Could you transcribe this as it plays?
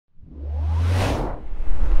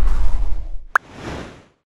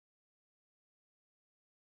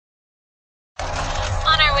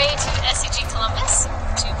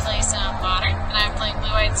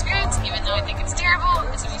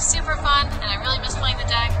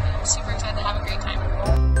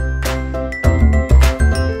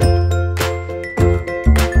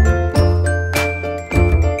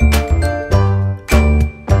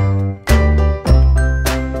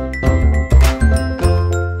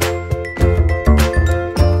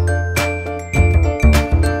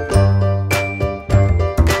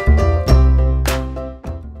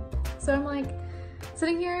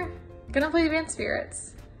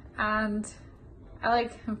and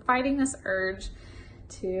I'm fighting this urge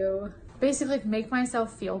to basically make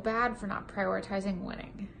myself feel bad for not prioritizing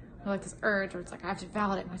winning. Or like this urge where it's like, I have to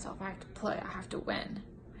validate myself, I have to play, I have to win.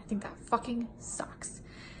 I think that fucking sucks.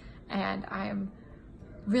 And I'm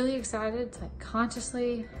really excited to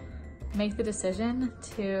consciously make the decision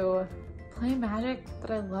to play Magic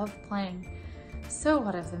that I love playing. So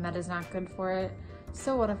what if the meta's not good for it?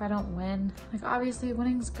 So what if I don't win? Like, obviously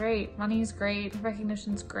winning's great, money's great,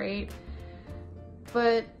 recognition's great,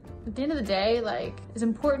 but at the end of the day, like, as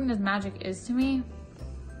important as Magic is to me,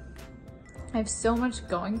 I have so much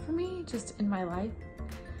going for me just in my life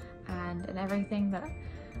and in everything that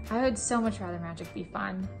I would so much rather Magic be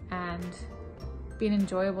fun and be an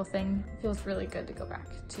enjoyable thing. It feels really good to go back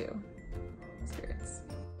to Spirits.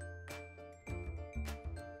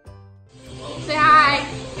 Say hi!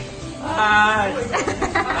 Hi!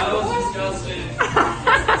 That was disgusting.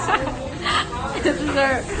 This is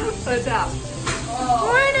our hotel.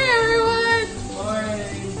 Morning, everyone!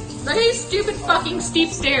 Morning. Look at these stupid fucking steep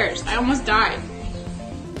stairs. I almost died.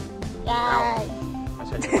 Yay!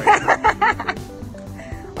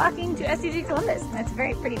 Walking to SCG Columbus, and it's a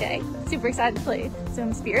very pretty day. Super excited to play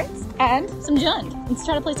some Spirits and some Jund. Let's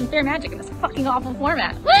try to play some fair Magic in this fucking awful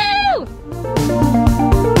format. Woo!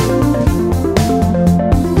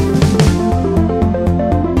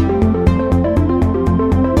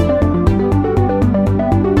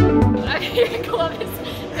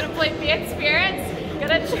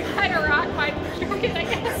 Try to rock my dragon, I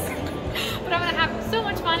guess. But I'm gonna have so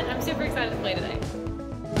much fun and I'm super excited to play today.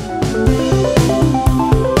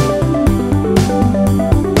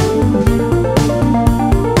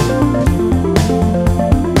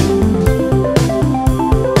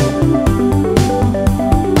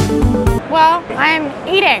 Well, I'm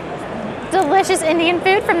eating delicious Indian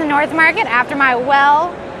food from the North Market after my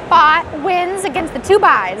well-fought wins against the 2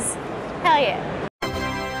 buys. Hell yeah.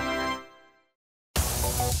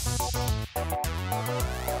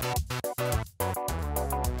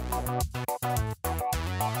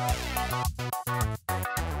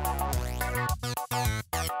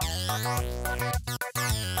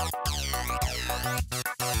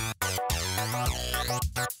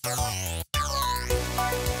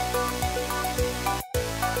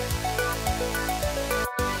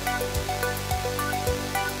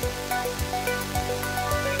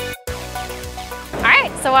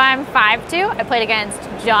 So I'm 5'2". I played against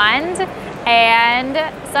Jund and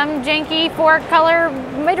some janky 4-color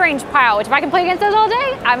mid-range pile, which if I can play against those all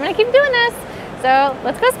day, I'm gonna keep doing this. So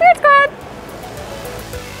let's go Spirit Squad!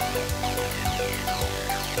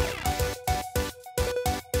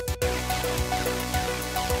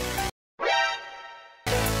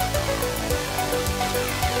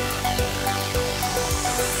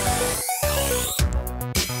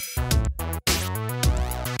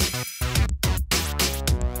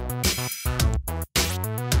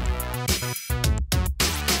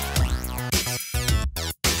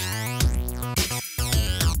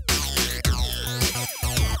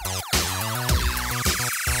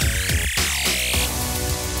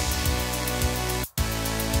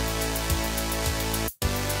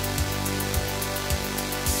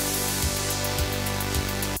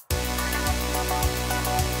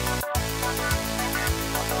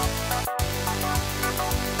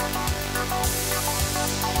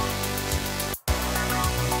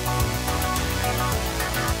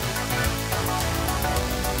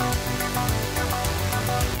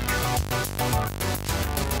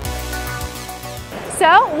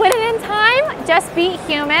 So, winning in time, just beat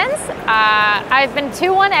humans. I've been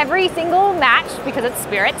 2-1 every single match because it's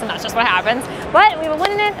Spirits and that's just what happens. But we've been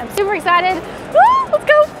winning it, I'm super excited. Woo, let's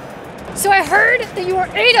go! So I heard that you were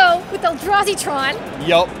 8-0 with Eldrazi-tron.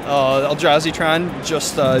 Yup, Eldrazi-tron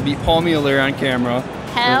just beat Paul Mueller on camera.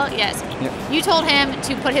 Hell yes. Yep. You told him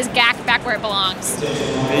to put his gack back where it belongs.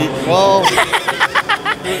 Well,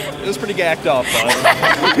 it was pretty gacked up,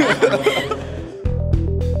 but.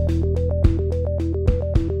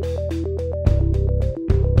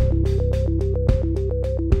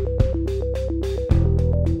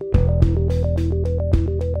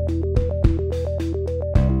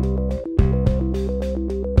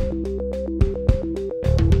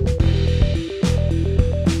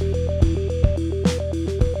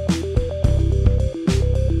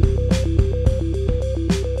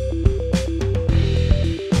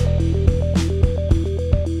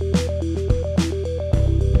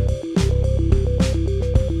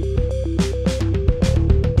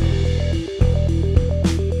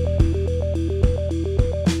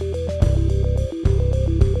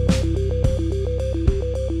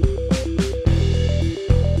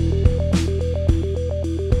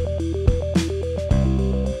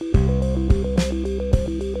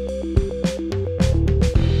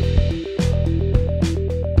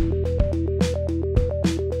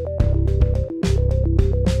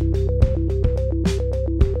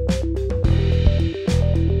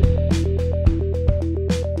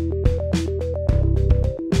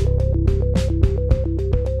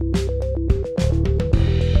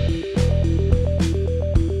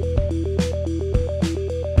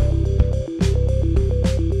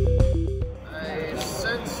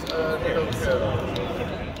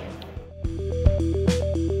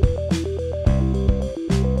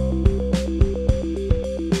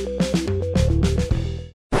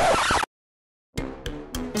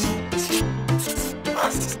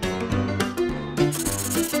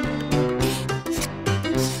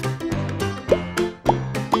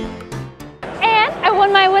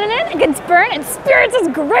 against Burn, and Spirits is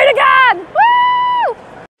great again! Woo!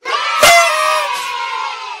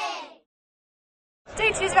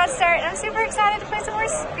 Day 2 is about to start, and I'm super excited to play some more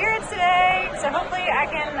Spirits today. So hopefully I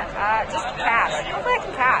can just pass. Hopefully I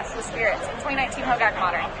can pass with Spirits in 2019 Hogaak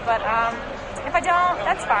Modern. But if I don't,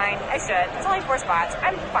 that's fine. I should. It's only 4 spots.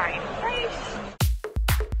 I'm fine, right?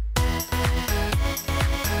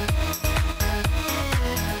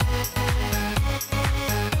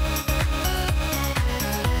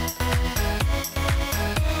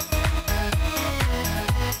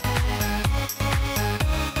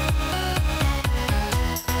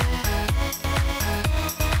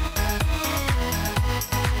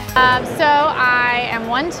 So I am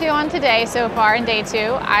 1-2 on today so far in day 2.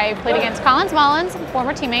 I played against Collins Mullins, a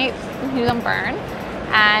former teammate who's on Burn,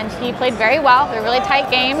 and he played very well. They're really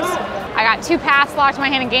tight games. I got 2 paths locked in my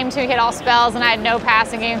hand in game 2, he had all spells, and I had no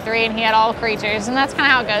pass in game 3, and he had all creatures, and that's kind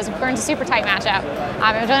of how it goes. Burn's a super tight matchup.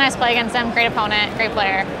 It was really nice to play against him, great opponent, great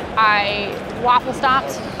player. I waffle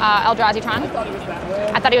stomped Eldrazi Tron.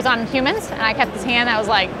 I thought he was on humans, and I kept his hand that was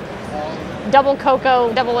like double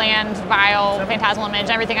Coco, double land, Vial, Phantasmal Image,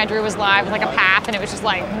 everything I drew was live with like a path, and it was just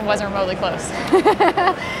like, it wasn't remotely close.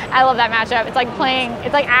 I love that matchup. It's like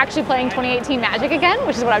actually playing 2018 Magic again,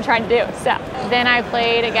 which is what I'm trying to do. So then I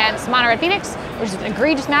played against Mono Red Phoenix, which is an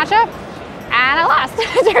egregious matchup, and I lost,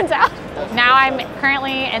 it turns out. Now I'm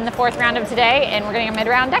currently in the 4th round of today, and we're getting a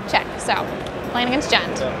mid-round deck check, so playing against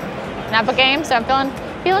Jund. Napa game, so I'm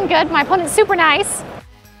feeling good. My opponent's super nice.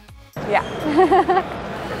 Yeah.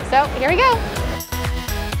 So here we go.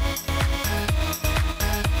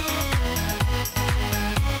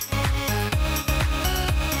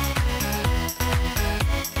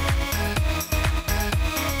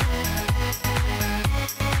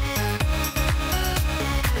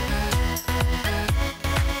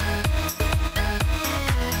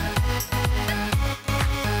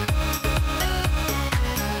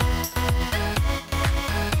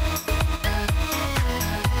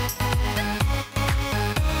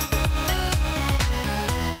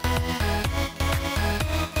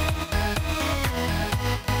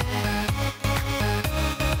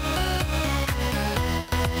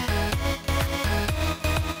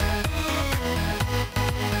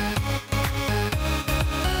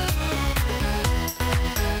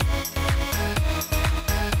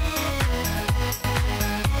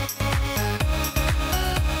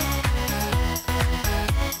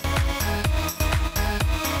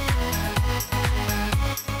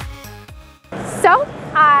 So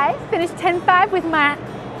I finished 10-5 with my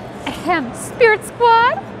Spirit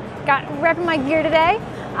squad. Got repping my gear today.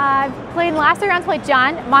 Played in the last 3 rounds, played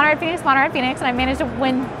Jund, Mono Red Phoenix, and I managed to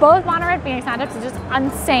win both Mono Red Phoenix matchups. It's just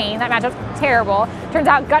insane. That matchup's terrible. Turns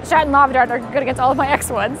out Gut Shot and Lava Dart are good against all of my X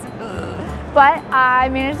ones. But I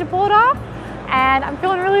managed to pull it off, and I'm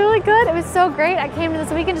feeling really, really good. It was so great. I came to this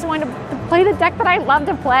weekend just wanting to play the deck that I love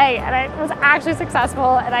to play, and I was actually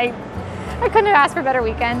successful, and I couldn't have asked for a better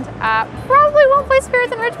weekend. Probably won't play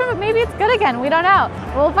Spirits in Richmond, but maybe it's good again. We don't know.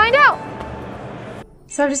 We'll find out.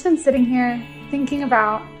 So I've just been sitting here thinking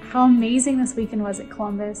about how amazing this weekend was at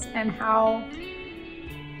Columbus and how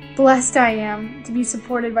blessed I am to be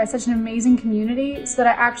supported by such an amazing community so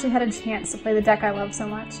that I actually had a chance to play the deck I love so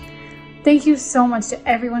much. Thank you so much to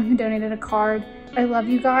everyone who donated a card. I love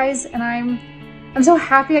you guys, and I'm so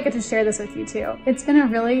happy I get to share this with you too. It's been a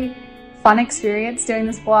really fun experience doing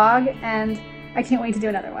this vlog, and I can't wait to do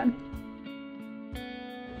another one.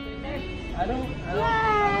 Yay!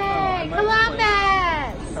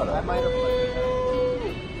 Columbus! I might have played.